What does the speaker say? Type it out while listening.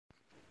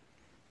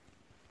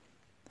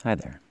Hi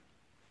there.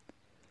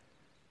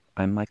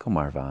 I'm Michael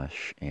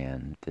Marvash,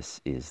 and this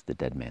is The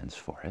Dead Man's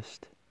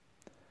Forest,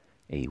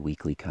 a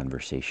weekly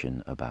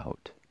conversation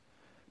about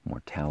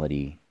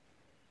mortality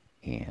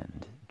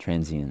and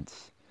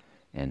transience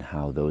and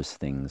how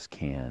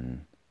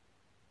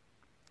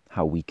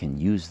we can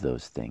use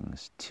those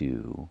things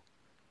to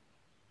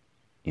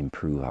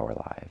improve our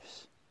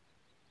lives.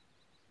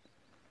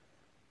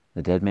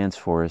 The Dead Man's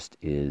Forest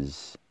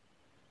is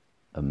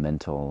a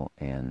mental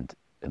and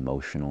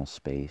emotional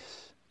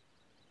space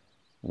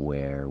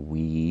where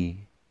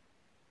we,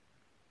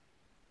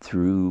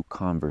 through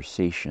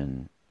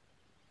conversation,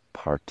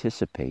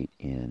 participate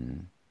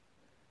in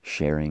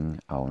sharing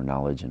our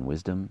knowledge and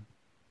wisdom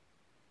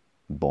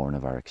born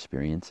of our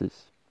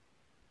experiences,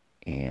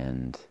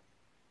 and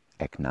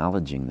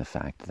acknowledging the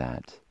fact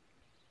that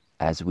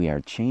as we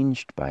are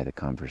changed by the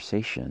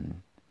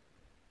conversation,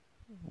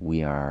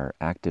 we are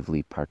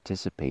actively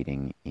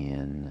participating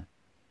in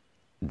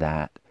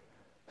that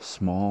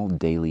small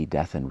daily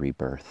death and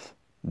rebirth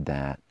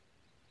that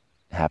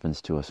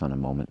happens to us on a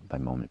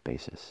moment-by-moment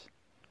basis.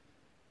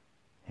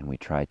 And we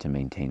try to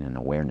maintain an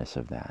awareness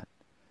of that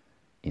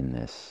in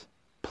this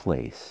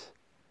place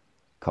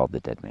called the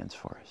Dead Man's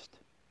Forest.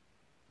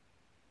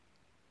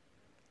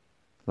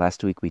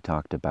 Last week we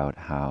talked about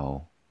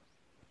how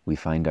we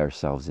find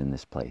ourselves in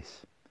this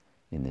place,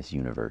 in this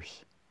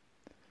universe,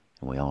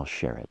 and we all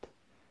share it,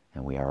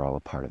 and we are all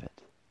a part of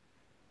it.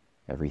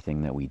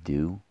 Everything that we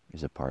do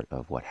is a part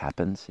of what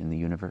happens in the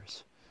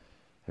universe.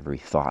 Every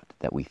thought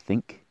that we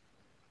think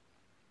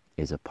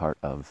is a part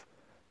of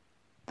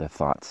the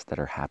thoughts that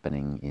are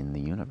happening in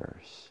the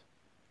universe.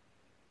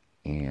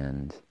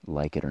 And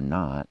like it or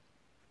not,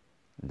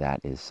 that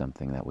is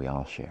something that we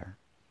all share,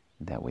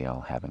 that we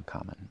all have in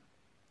common.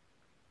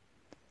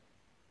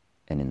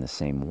 And in the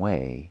same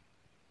way,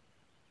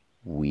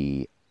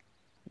 we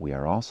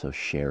are also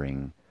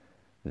sharing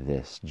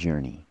this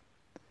journey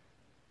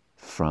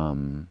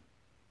from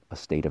a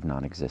state of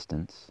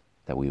non-existence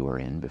that we were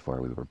in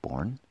before we were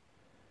born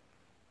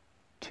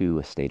to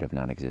a state of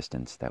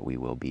non-existence that we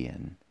will be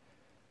in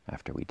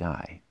after we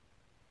die.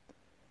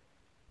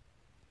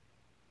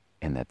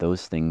 And that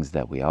those things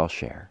that we all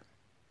share,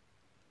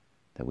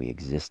 that we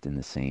exist in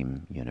the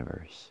same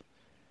universe,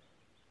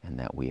 and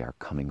that we are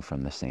coming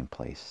from the same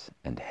place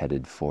and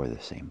headed for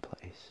the same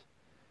place,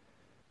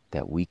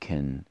 that we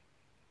can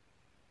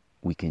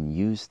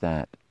use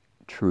that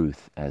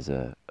truth as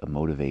a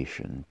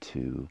motivation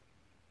to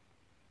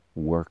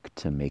work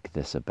to make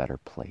this a better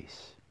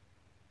place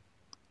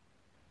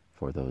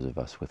for those of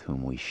us with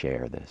whom we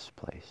share this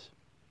place.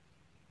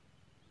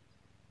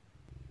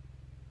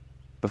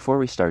 Before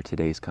we start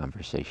today's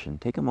conversation,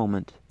 take a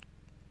moment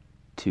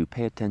to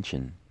pay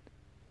attention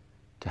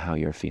to how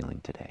you're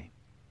feeling today.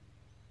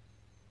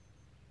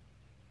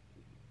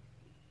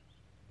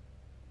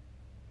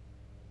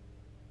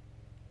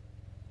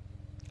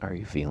 Are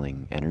you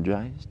feeling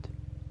energized?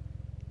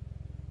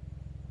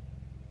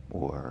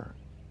 Or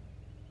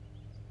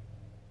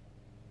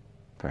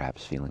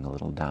perhaps feeling a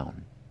little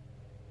down?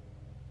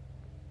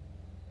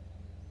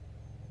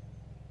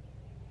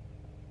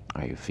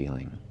 Are you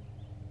feeling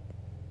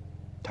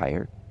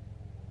tired?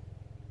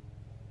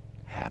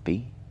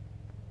 Happy?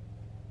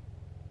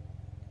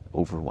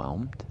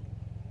 Overwhelmed?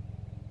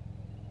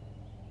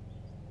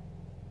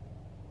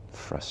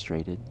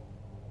 Frustrated?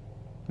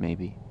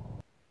 Maybe?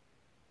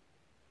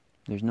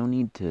 There's no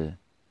need to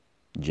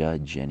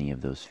judge any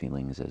of those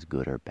feelings as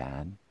good or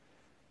bad.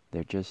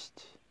 They're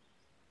just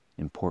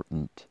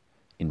important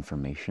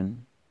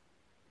information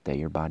that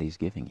your body's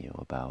giving you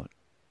about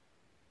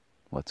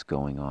what's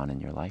going on in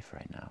your life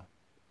right now.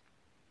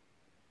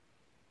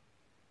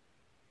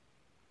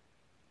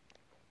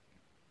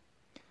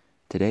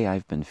 Today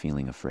I've been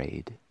feeling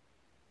afraid.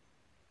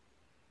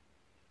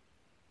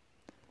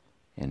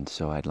 And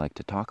so I'd like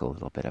to talk a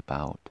little bit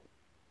about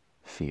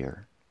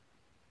fear.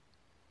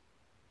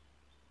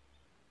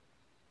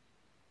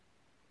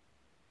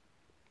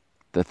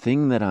 The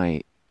thing that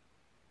I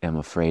am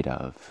afraid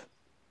of,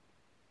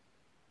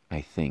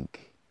 I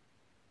think,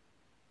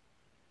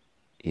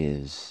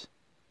 is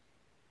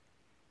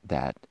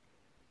that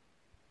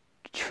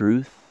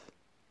truth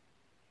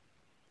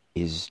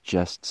is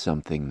just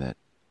something that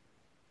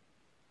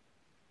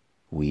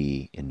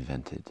we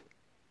invented,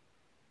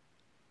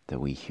 that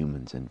we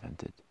humans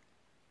invented.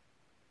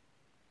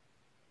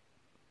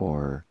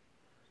 Or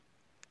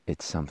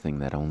it's something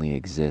that only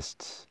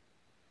exists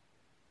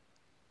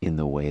in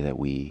the way that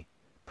we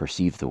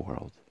perceive the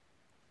world.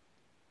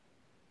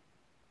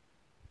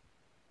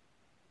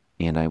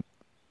 And I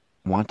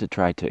want to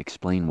try to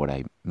explain what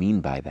I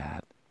mean by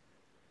that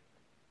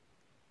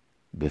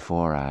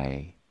before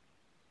I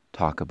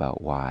talk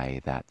about why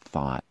that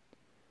thought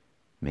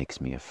makes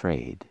me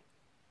afraid.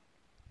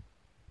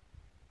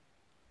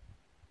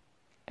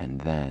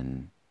 And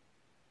then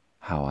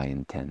how I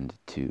intend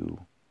to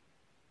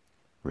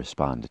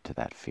respond to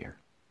that fear.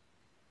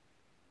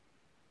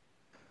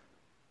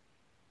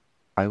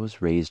 I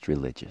was raised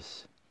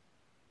religious,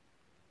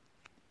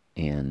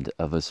 and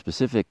of a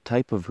specific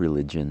type of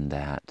religion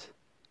that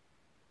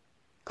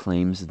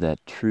claims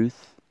that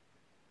truth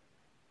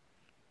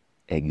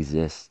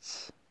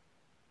exists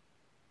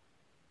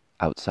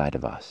outside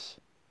of us.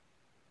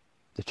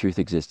 The truth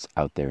exists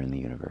out there in the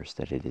universe,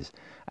 that it is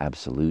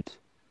absolute,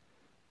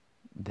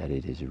 that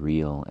it is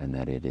real, and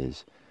that it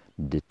is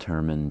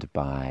determined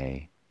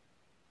by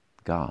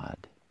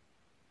God.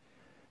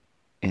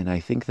 And I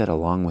think that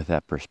along with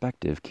that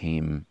perspective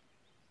came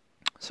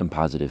some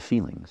positive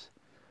feelings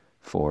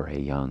for a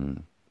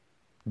young,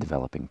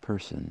 developing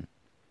person.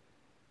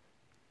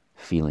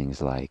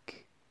 Feelings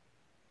like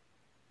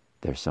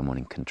there's someone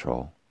in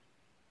control.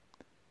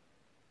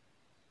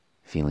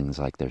 Feelings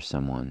like there's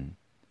someone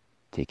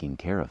taking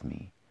care of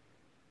me.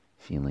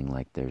 Feeling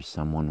like there's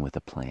someone with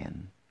a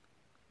plan,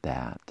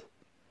 that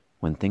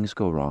when things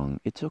go wrong,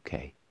 it's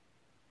okay.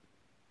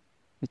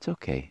 It's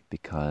okay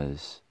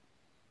because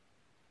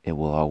it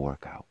will all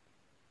work out.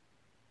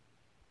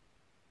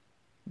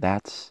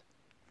 That's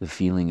the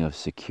feeling of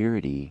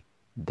security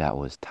that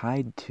was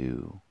tied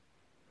to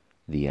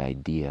the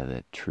idea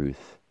that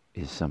truth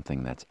is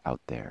something that's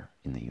out there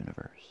in the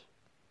universe.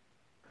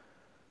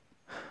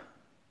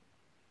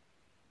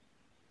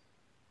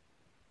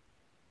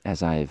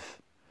 As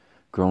I've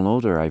grown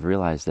older, I've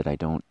realized that I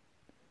don't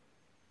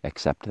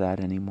accept that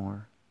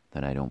anymore,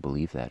 that I don't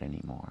believe that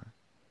anymore.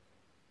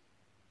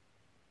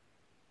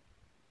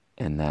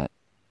 And that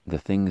the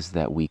things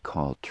that we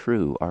call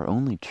true are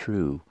only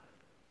true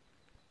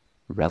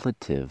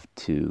relative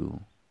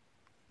to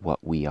what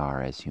we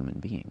are as human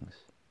beings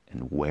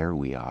and where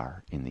we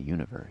are in the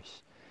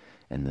universe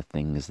and the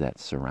things that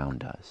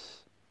surround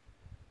us.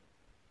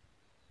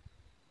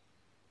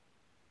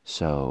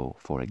 So,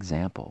 for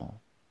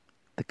example,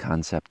 the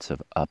concepts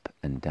of up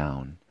and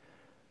down,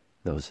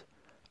 those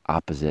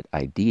opposite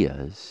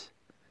ideas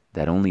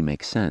that only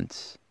make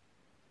sense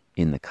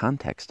in the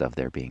context of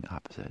their being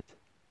opposite.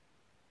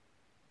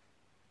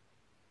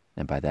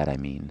 And by that I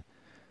mean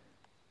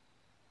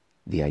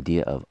the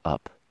idea of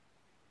up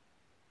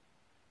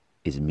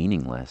is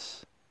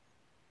meaningless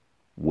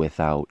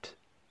without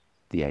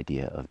the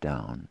idea of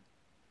down.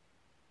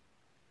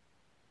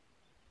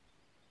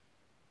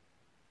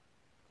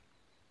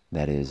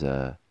 That is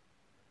a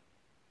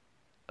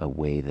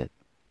way that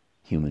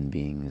human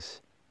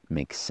beings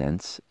make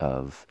sense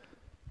of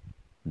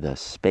the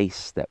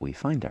space that we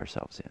find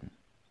ourselves in,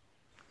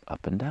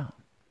 up and down.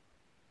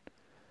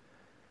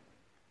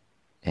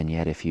 And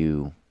yet if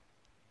you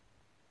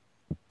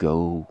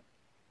go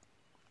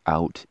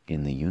out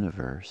in the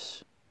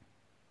universe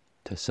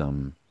to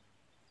some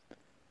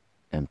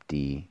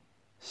empty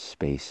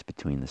space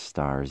between the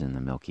stars in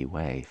the Milky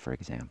Way, for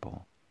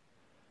example,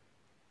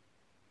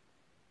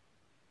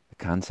 the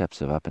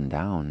concepts of up and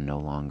down no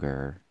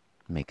longer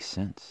make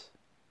sense.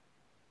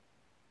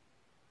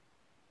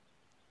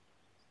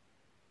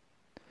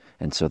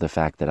 And so the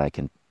fact that I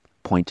can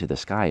point to the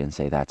sky and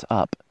say that's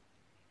up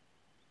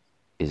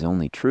is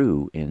only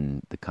true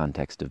in the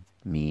context of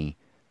me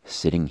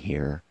sitting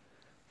here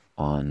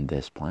on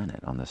this planet,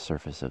 on the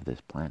surface of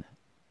this planet.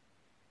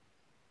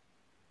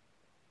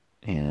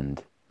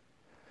 And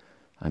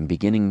I'm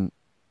beginning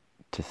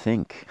to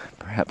think,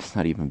 perhaps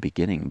not even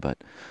beginning, but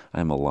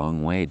I'm a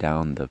long way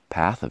down the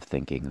path of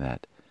thinking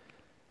that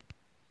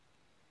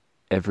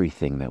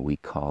everything that we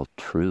call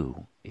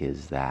true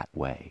is that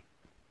way.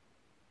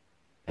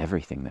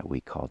 Everything that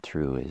we call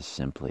true is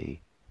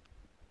simply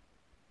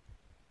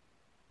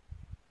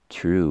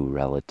true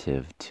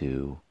relative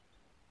to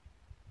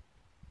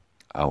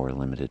our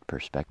limited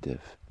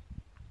perspective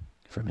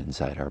from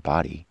inside our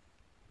body,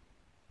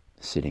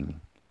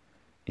 sitting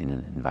in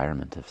an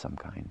environment of some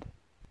kind.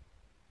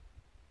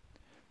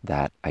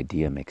 That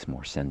idea makes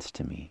more sense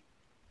to me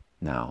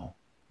now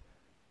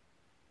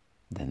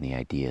than the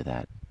idea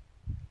that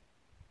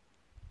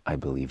I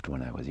believed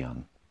when I was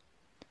young.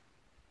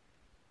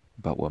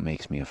 But what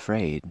makes me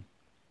afraid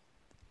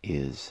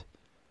is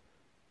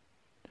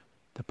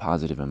the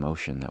positive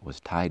emotion that was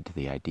tied to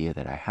the idea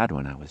that I had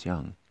when I was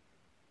young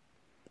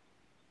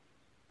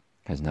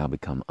has now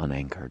become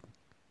unanchored.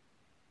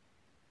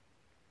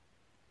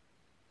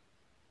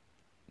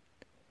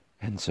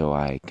 And so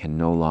I can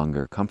no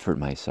longer comfort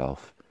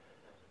myself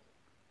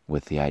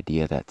with the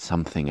idea that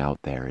something out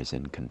there is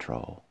in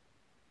control,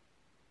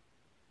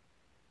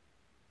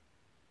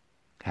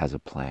 has a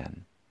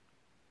plan,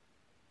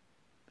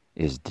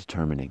 is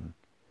determining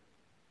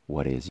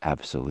what is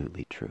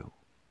absolutely true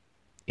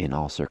in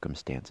all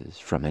circumstances,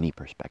 from any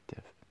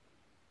perspective.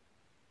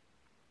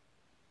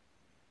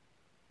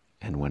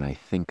 And when I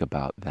think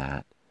about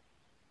that,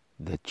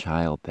 the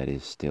child that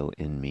is still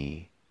in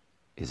me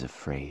is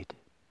afraid.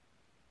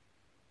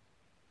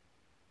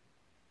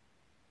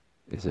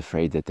 Is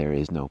afraid that there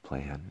is no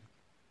plan,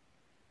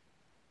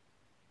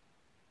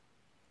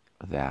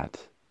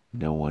 that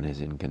no one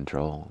is in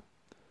control,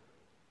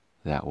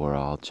 that we're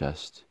all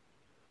just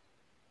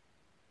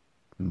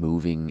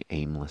moving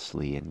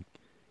aimlessly and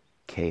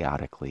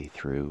chaotically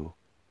through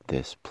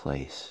this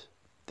place,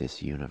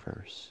 this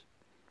universe.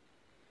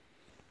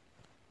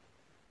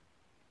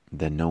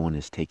 That no one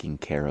is taking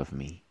care of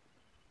me.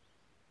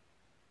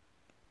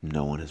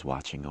 No one is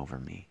watching over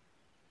me.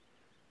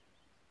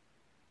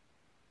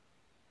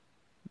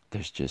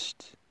 There's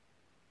just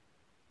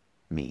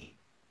me.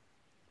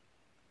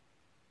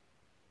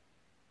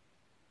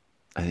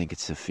 I think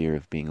it's the fear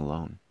of being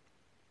alone.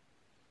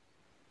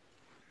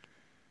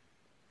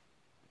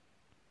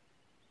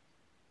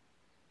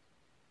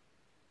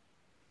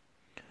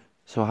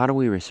 So how do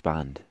we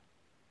respond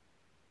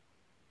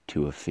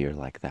to a fear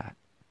like that?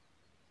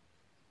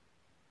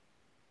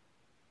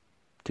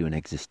 To an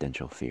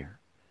existential fear.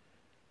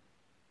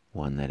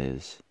 One that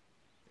is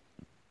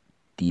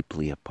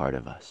deeply a part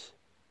of us.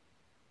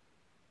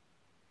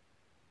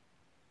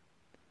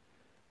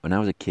 When I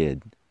was a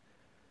kid,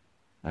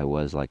 I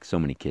was, like so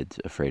many kids,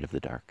 afraid of the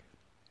dark.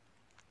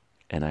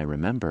 And I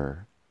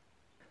remember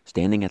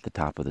standing at the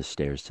top of the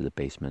stairs to the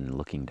basement and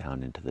looking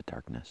down into the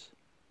darkness.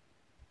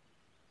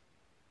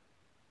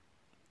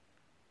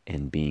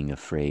 And being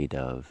afraid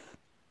of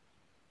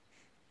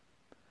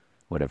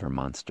whatever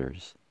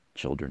monsters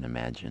children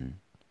imagine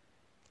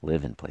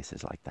live in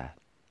places like that.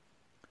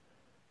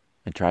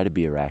 I try to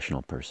be a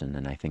rational person,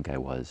 and I think I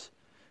was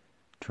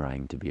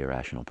trying to be a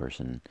rational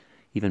person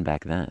even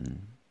back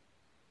then.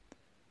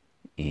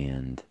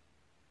 And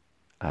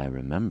I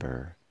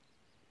remember,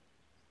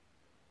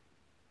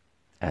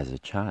 as a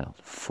child,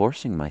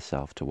 forcing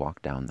myself to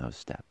walk down those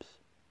steps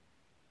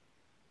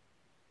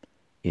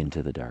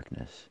into the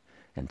darkness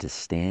and to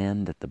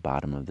stand at the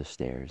bottom of the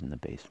stairs in the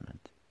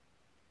basement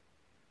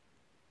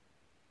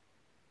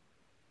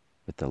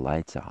with the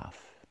lights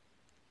off,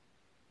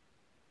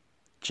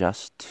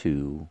 just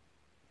to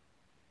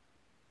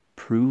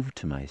prove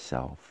to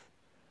myself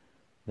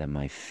that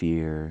my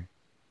fear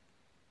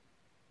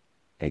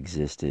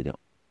existed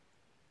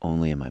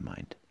only in my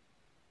mind.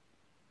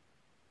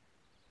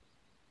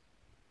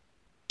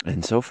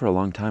 And so for a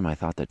long time I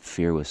thought that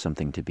fear was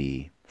something to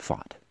be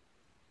fought,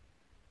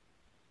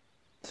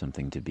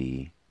 something to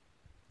be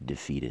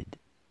defeated,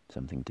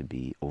 something to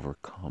be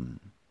overcome.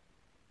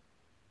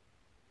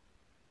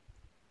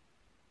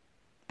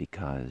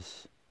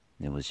 Because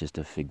it was just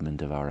a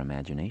figment of our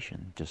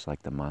imagination, just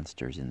like the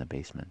monsters in the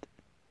basement.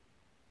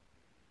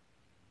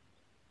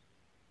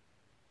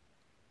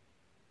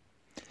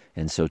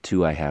 And so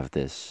too I have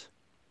this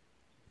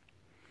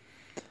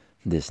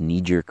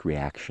knee-jerk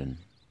reaction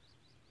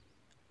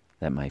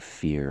that my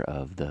fear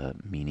of the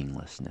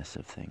meaninglessness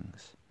of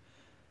things,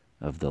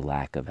 of the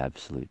lack of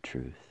absolute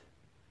truth,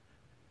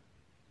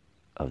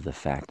 of the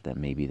fact that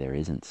maybe there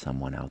isn't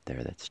someone out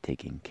there that's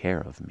taking care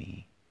of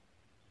me,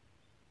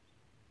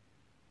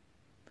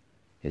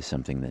 is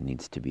something that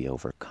needs to be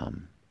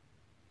overcome,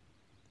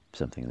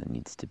 something that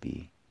needs to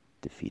be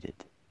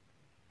defeated,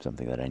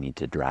 something that I need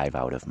to drive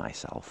out of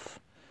myself.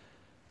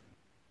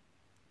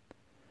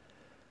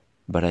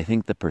 But I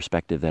think the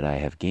perspective that I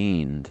have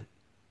gained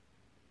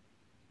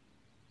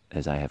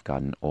as I have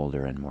gotten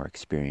older and more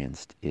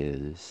experienced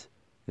is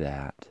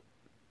that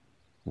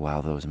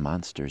while those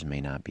monsters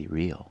may not be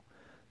real,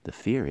 the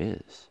fear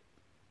is.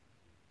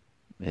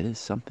 It is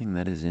something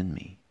that is in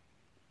me.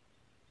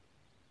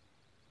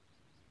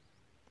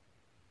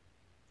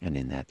 And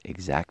in that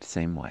exact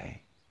same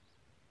way,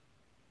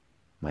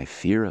 my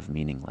fear of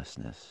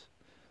meaninglessness,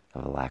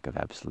 of a lack of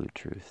absolute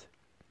truth,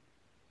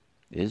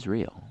 is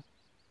real.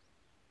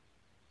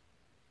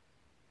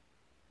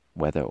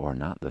 Whether or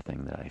not the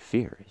thing that I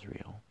fear is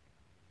real.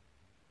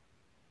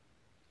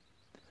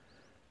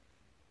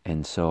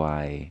 And so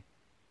I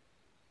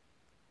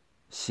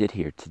sit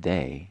here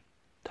today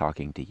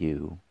talking to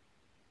you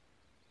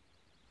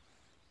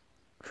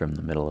from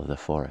the middle of the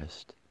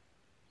forest,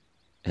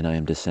 and I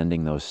am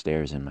descending those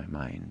stairs in my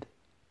mind.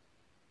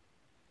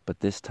 But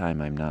this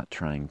time I'm not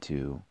trying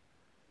to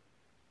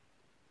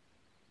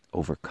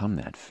overcome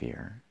that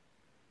fear.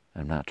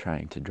 I'm not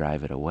trying to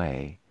drive it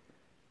away.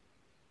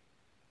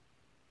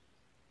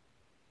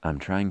 I'm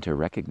trying to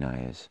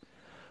recognize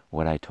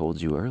what I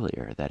told you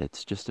earlier, that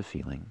it's just a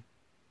feeling.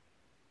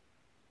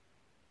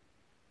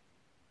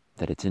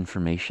 That it's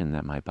information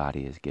that my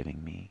body is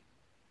giving me.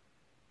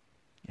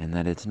 And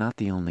that it's not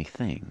the only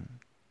thing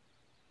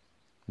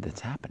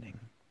that's happening.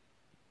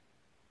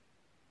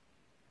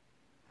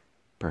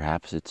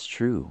 Perhaps it's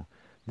true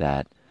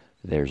that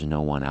there's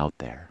no one out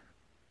there.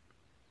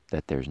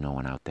 That there's no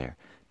one out there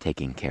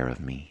taking care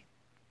of me,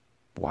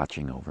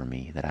 watching over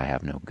me, that I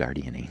have no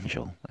guardian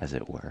angel, as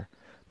it were.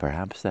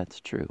 Perhaps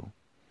that's true.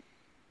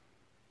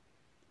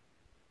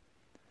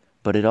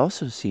 But it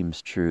also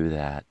seems true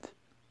that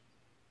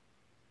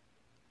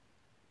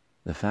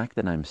the fact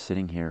that I'm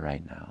sitting here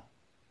right now,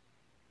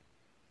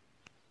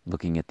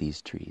 looking at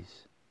these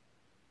trees,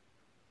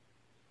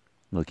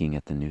 looking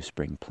at the new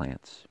spring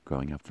plants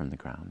growing up from the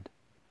ground,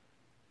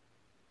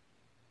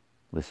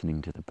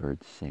 listening to the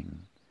birds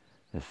sing,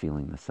 and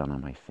feeling the sun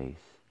on my face,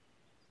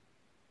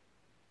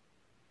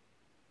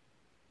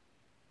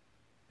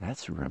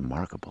 that's a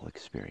remarkable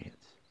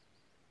experience.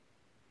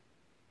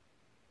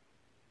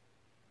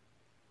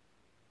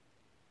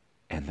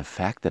 And the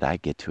fact that I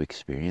get to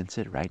experience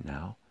it right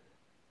now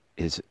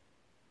is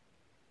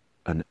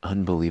an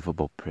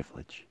unbelievable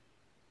privilege.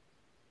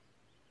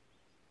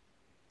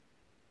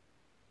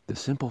 The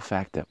simple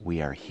fact that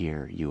we are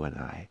here, you and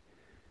I,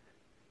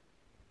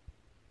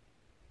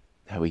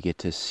 that we get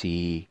to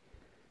see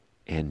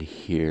and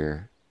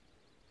hear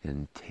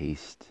and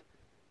taste,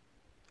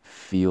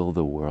 feel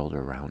the world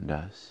around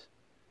us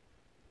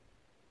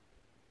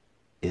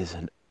is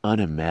an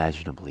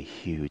unimaginably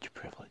huge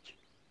privilege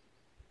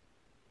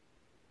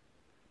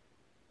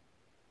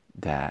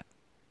that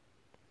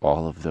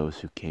all of those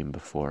who came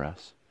before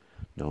us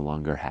no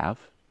longer have,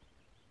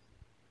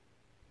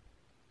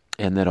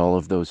 and that all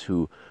of those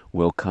who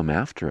will come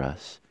after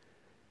us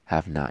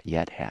have not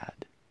yet had.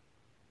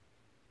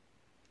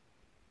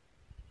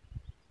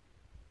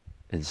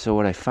 And so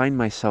what I find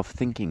myself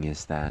thinking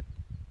is that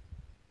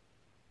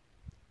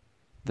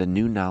the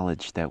new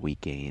knowledge that we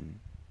gain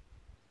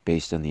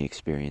based on the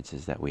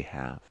experiences that we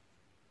have,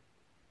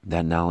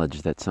 that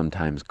knowledge that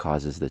sometimes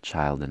causes the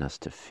child in us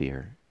to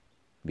fear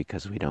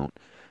because we don't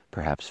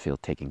perhaps feel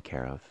taken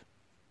care of,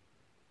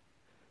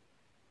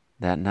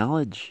 that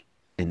knowledge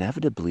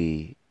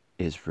inevitably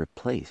is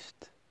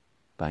replaced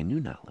by new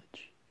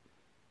knowledge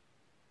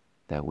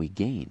that we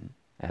gain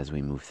as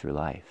we move through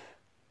life.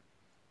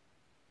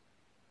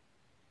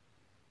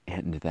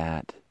 And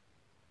that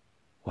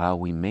while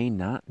we may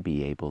not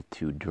be able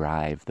to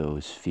drive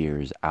those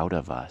fears out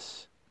of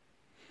us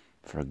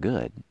for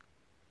good,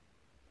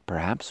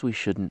 perhaps we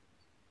shouldn't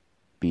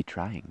be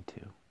trying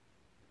to.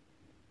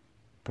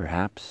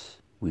 Perhaps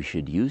we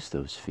should use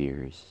those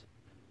fears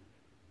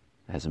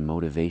as a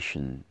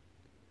motivation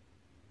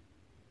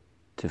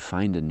to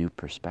find a new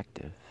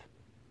perspective,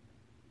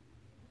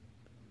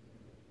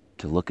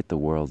 to look at the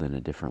world in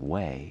a different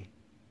way.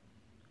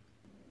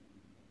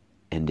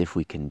 And if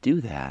we can do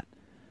that,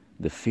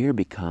 the fear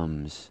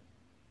becomes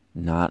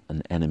not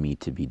an enemy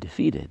to be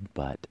defeated,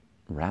 but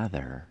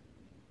rather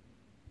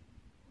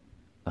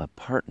a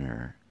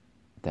partner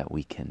that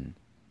we can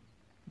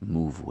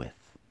move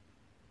with,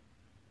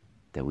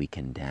 that we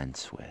can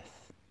dance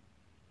with,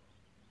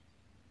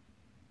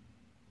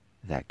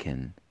 that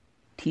can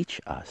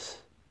teach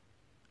us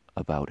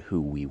about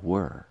who we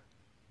were,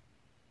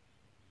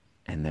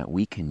 and that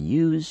we can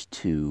use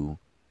to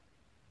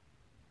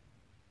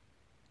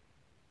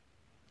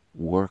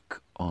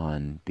work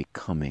on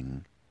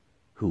becoming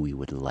who we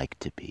would like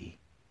to be.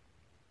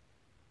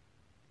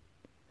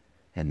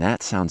 And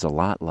that sounds a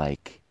lot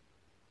like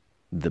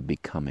the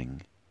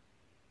becoming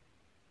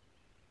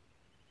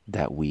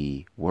that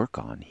we work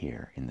on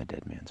here in the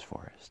Dead Man's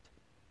Forest,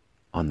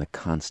 on the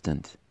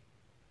constant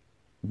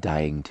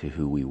dying to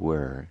who we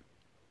were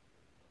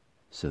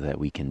so that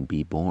we can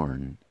be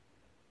born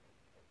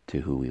to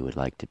who we would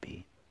like to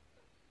be.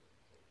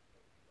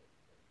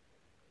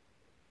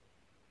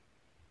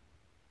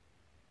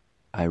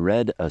 I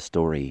read a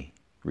story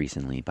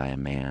recently by a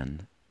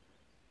man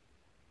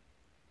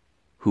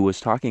who was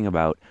talking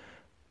about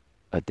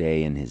a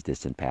day in his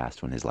distant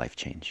past when his life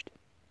changed.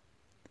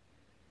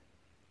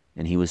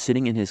 And he was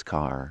sitting in his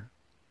car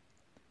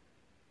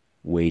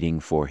waiting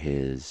for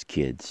his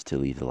kids to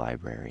leave the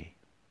library.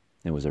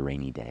 It was a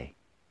rainy day.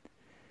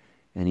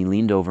 And he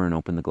leaned over and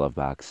opened the glove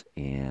box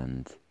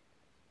and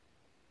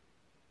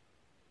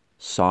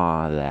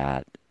saw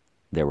that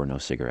there were no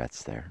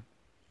cigarettes there.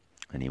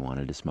 And he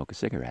wanted to smoke a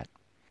cigarette.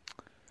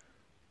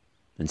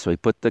 And so he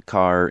put the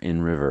car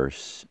in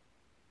reverse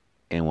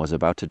and was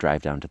about to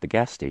drive down to the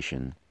gas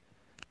station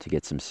to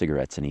get some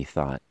cigarettes. And he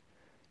thought,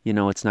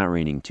 it's not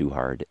raining too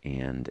hard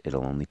and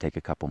it'll only take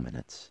a couple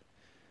minutes.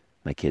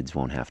 My kids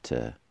won't have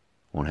to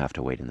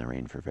wait in the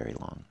rain for very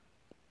long.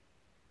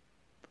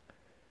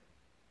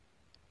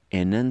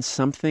 And then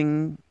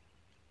something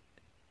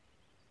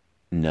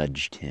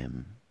nudged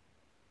him,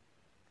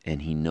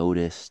 and he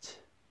noticed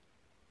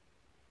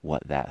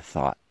what that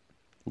thought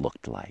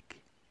looked like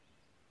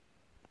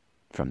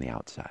from the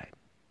outside,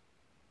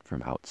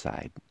 from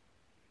outside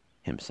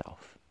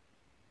himself.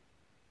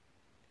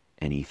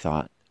 And he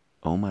thought,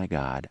 oh my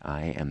God,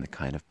 I am the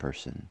kind of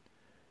person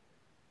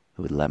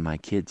who would let my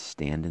kids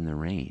stand in the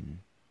rain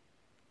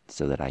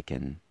so that I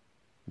can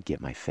get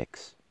my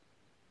fix.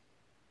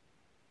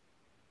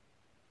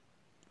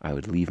 I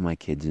would leave my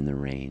kids in the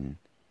rain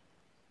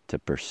to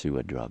pursue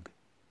a drug.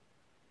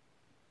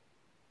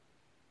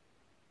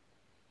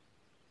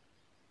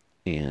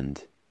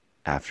 And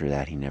after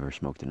that, he never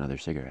smoked another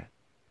cigarette.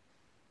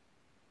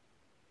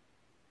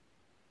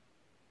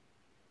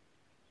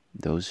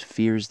 Those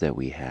fears that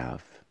we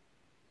have,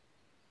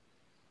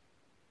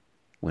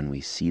 when we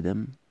see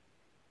them,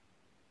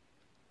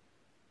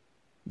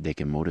 they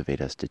can motivate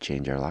us to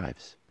change our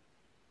lives.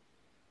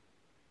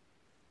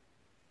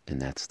 And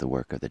that's the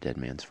work of the Dead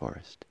Man's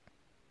Forest.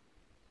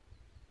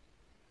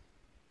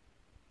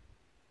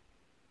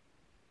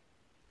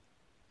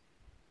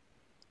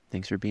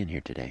 Thanks for being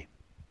here today.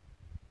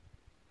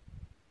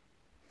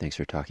 Thanks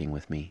for talking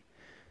with me.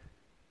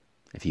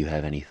 If you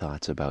have any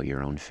thoughts about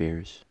your own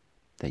fears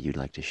that you'd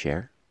like to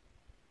share,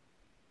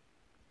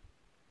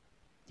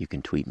 you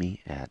can tweet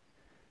me at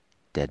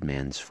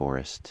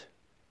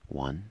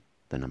deadmansforest1,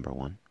 the number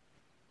 1.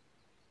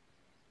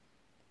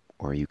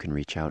 Or you can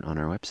reach out on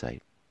our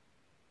website,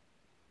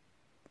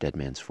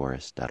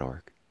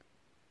 deadmansforest.org.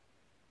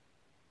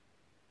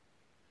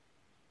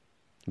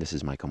 This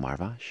is Michael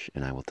Marvash,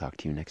 and I will talk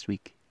to you next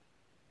week.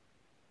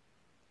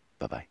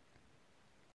 Bye-bye.